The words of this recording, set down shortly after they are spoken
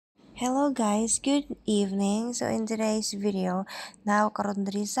Hello guys, good evening. So in today's video, karon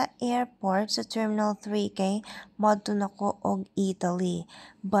diri sa airport sa Terminal 3 kay modto nako og Italy.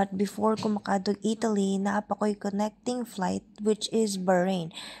 But before ko makadug Italy, naa pa ko'y connecting flight which is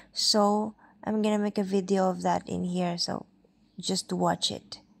Bahrain. So I'm gonna make a video of that in here. So just watch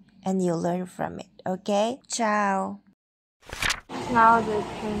it and you'll learn from it. Okay? Ciao. Now the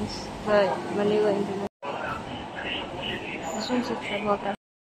Manila-Italy. This one's a travel test.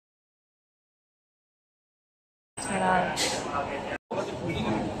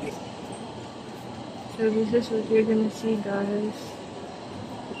 So this is what you're gonna see, guys.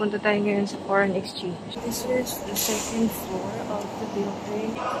 Pupunta tayo ngayon sa foreign exchange. This is the second floor of the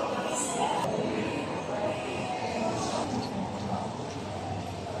building.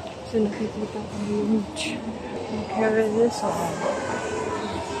 So nakikita ko yung carry this on.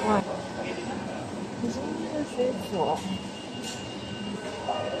 One. This is the third floor.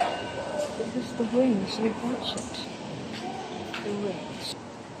 This is the wings. Like, watch it. The wings.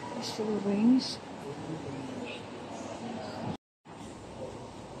 This is the wings.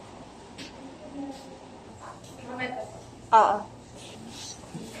 Okay.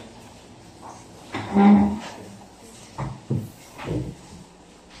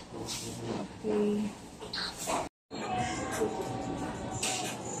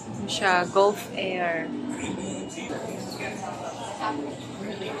 Siya, Gulf Air.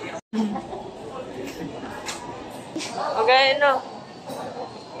 Okay, no.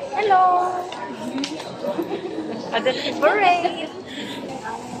 Hello. Ada Bahrain.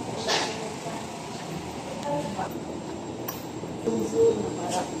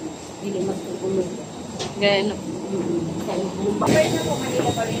 Ganun.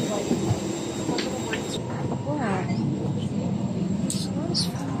 Wow. This one's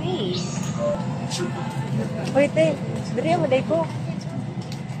for me. Wait, dali mo, day ko.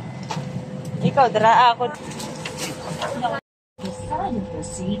 Ikaw, dara ako. The side of the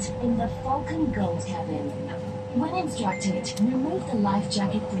seat in the Falcon Gold cabin. When instructed, remove the life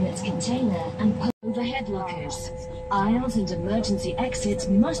jacket from its container and pull overhead lockers. Aisles and emergency exits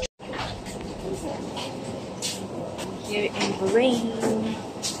must. Here in Bahrain.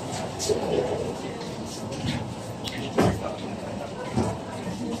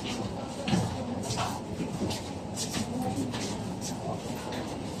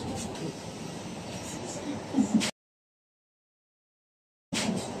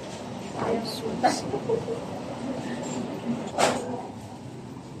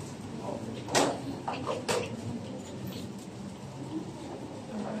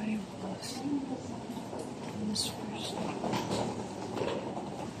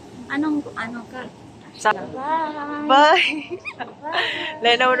 Ano ka? Bye!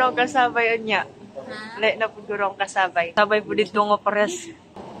 Lain na unang kasabay niya. Lain na po gurong kasabay. Sabay po dito nga pares.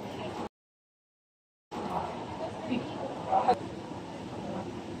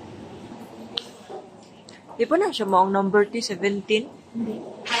 Di pa na siya mo ang number 17? Hindi.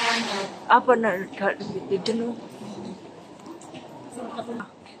 Apa na? Dito no?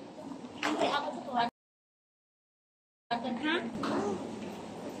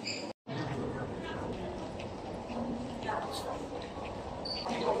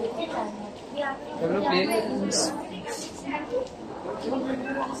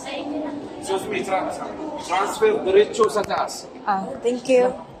 Transfer diretso sa taas. Thank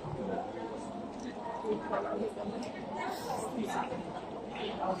you.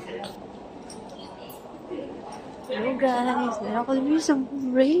 Hello guys, nakakalimutan sa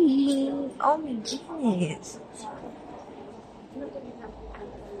rain. Oh my goodness.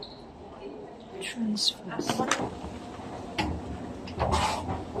 Transfer.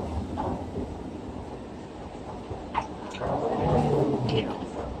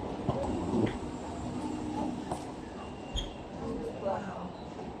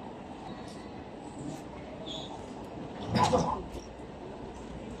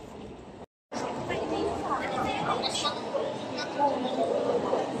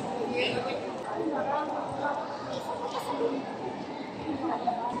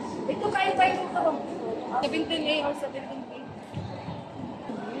 Ito kayo ito. 17A or 17B.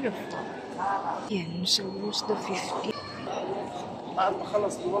 Beautiful. Yan, so where's the 50?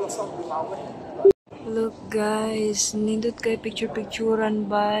 Look guys, nindot kay picture-picturean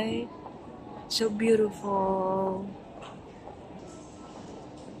by. So beautiful.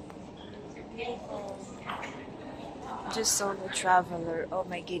 Just solo traveler. Oh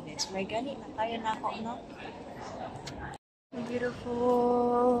my goodness. May gani na kaya na ako, no?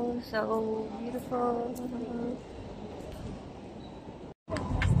 Beautiful. So beautiful.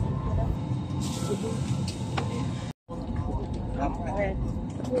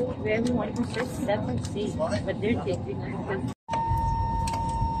 Everyone is just 7 but they're taking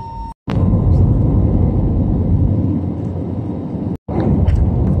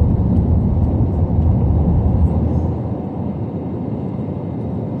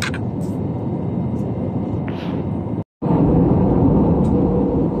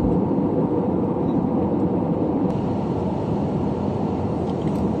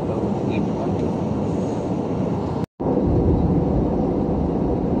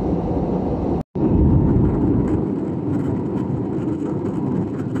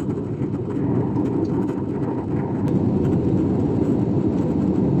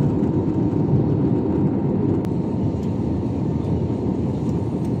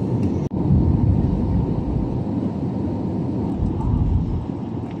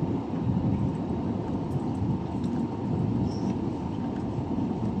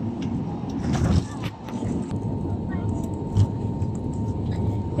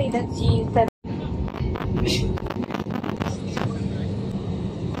that's you.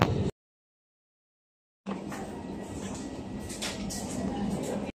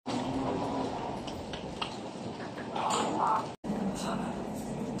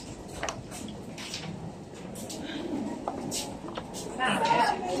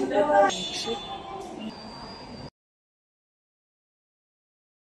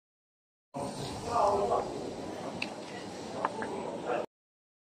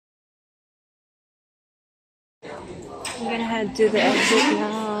 I'm gonna head to the exit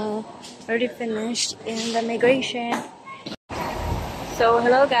now. Already finished in the migration. So,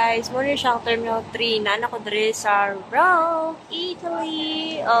 hello guys. Muna siyang Terminal 3. Nana ko diri sa Rome,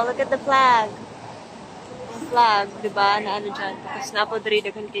 Italy. Oh, look at the flag. Ang flag, diba? Na ano dyan. Tapos na po diri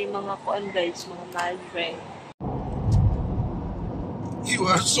daghan kay mga kuan guys, mga madre. You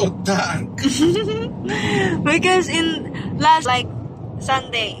are so dark. Because in last, like,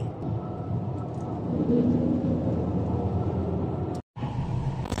 Sunday.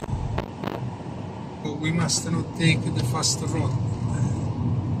 We must not take the fast road.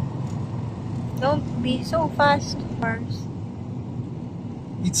 Don't be so fast first.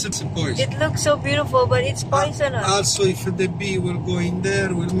 It's a poison. It looks so beautiful, but it's poisonous. Also, if the bee will go in there,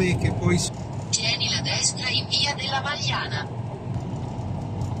 will make a poison. Tieni la destra in via della Magliana.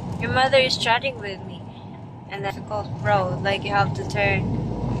 Your mother is chatting with me. And that's called road, like you have to turn.